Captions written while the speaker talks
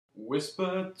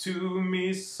Whisper to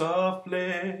me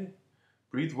softly,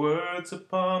 breathe words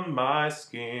upon my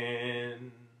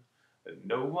skin.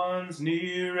 No one's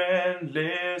near and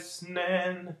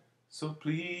listening, so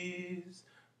please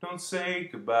don't say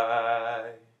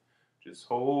goodbye. Just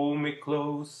hold me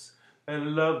close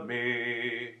and love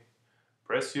me.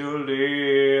 Press your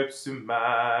lips to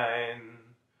mine.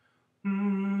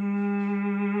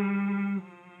 Mm,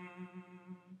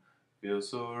 feels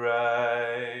so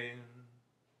right.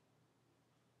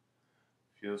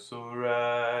 Feels so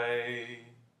right.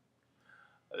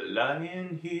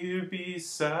 Lying here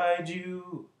beside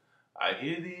you, I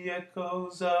hear the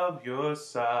echoes of your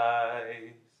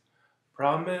sighs.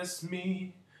 Promise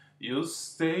me you'll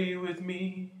stay with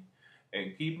me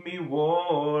and keep me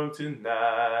warm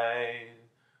tonight.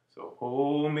 So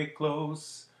hold me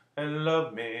close and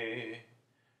love me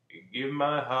and give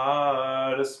my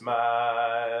heart a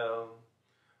smile.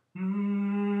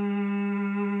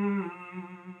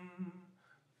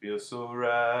 Feels so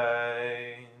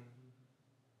right.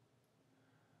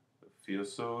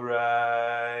 Feels so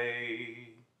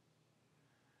right.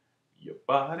 Your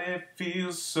body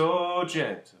feels so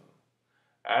gentle,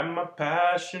 and my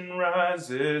passion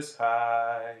rises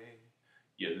high.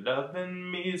 You're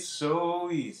loving me so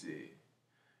easy.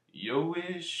 Your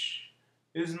wish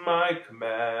is my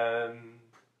command.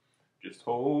 Just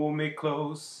hold me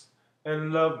close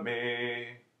and love me.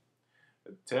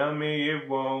 Tell me it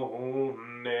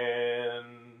won't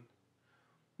end.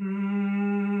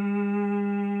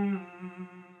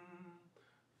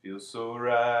 Feels so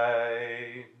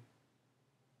right.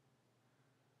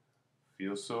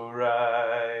 Feels so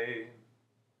right.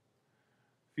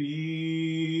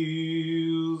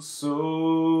 Feels so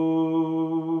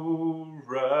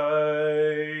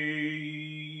right.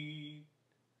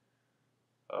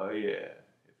 Oh yeah,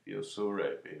 it feels so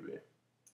right, baby.